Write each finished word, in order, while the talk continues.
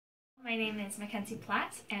My name is Mackenzie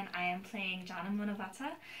Platt, and I am playing Joanna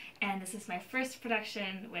Monavata, and this is my first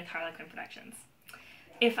production with Harlequin Productions.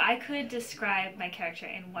 If I could describe my character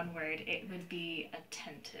in one word, it would be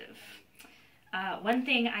attentive. One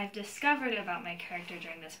thing I've discovered about my character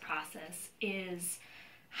during this process is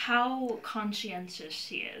how conscientious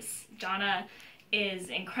she is. Joanna is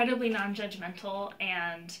incredibly non-judgmental,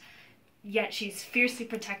 and yet she's fiercely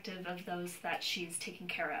protective of those that she's taking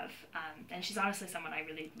care of. And she's honestly someone I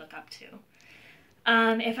really look up to.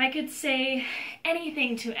 If I could say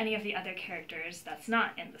anything to any of the other characters that's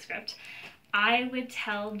not in the script, I would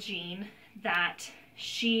tell Jean that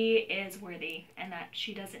she is worthy and that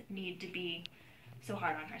she doesn't need to be so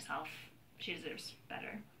hard on herself. She deserves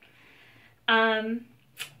better.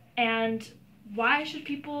 And why should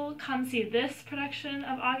people come see this production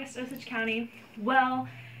of August Osage County? Well,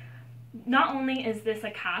 not only is this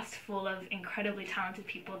a cast full of incredibly talented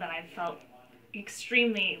people that I've felt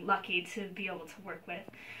extremely lucky to be able to work with,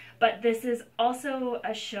 but this is also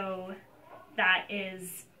a show that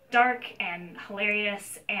is dark and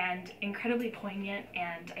hilarious and incredibly poignant,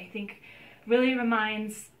 and I think really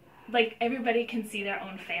reminds, like, everybody can see their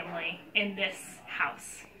own family in this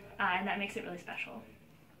house, and that makes it really special.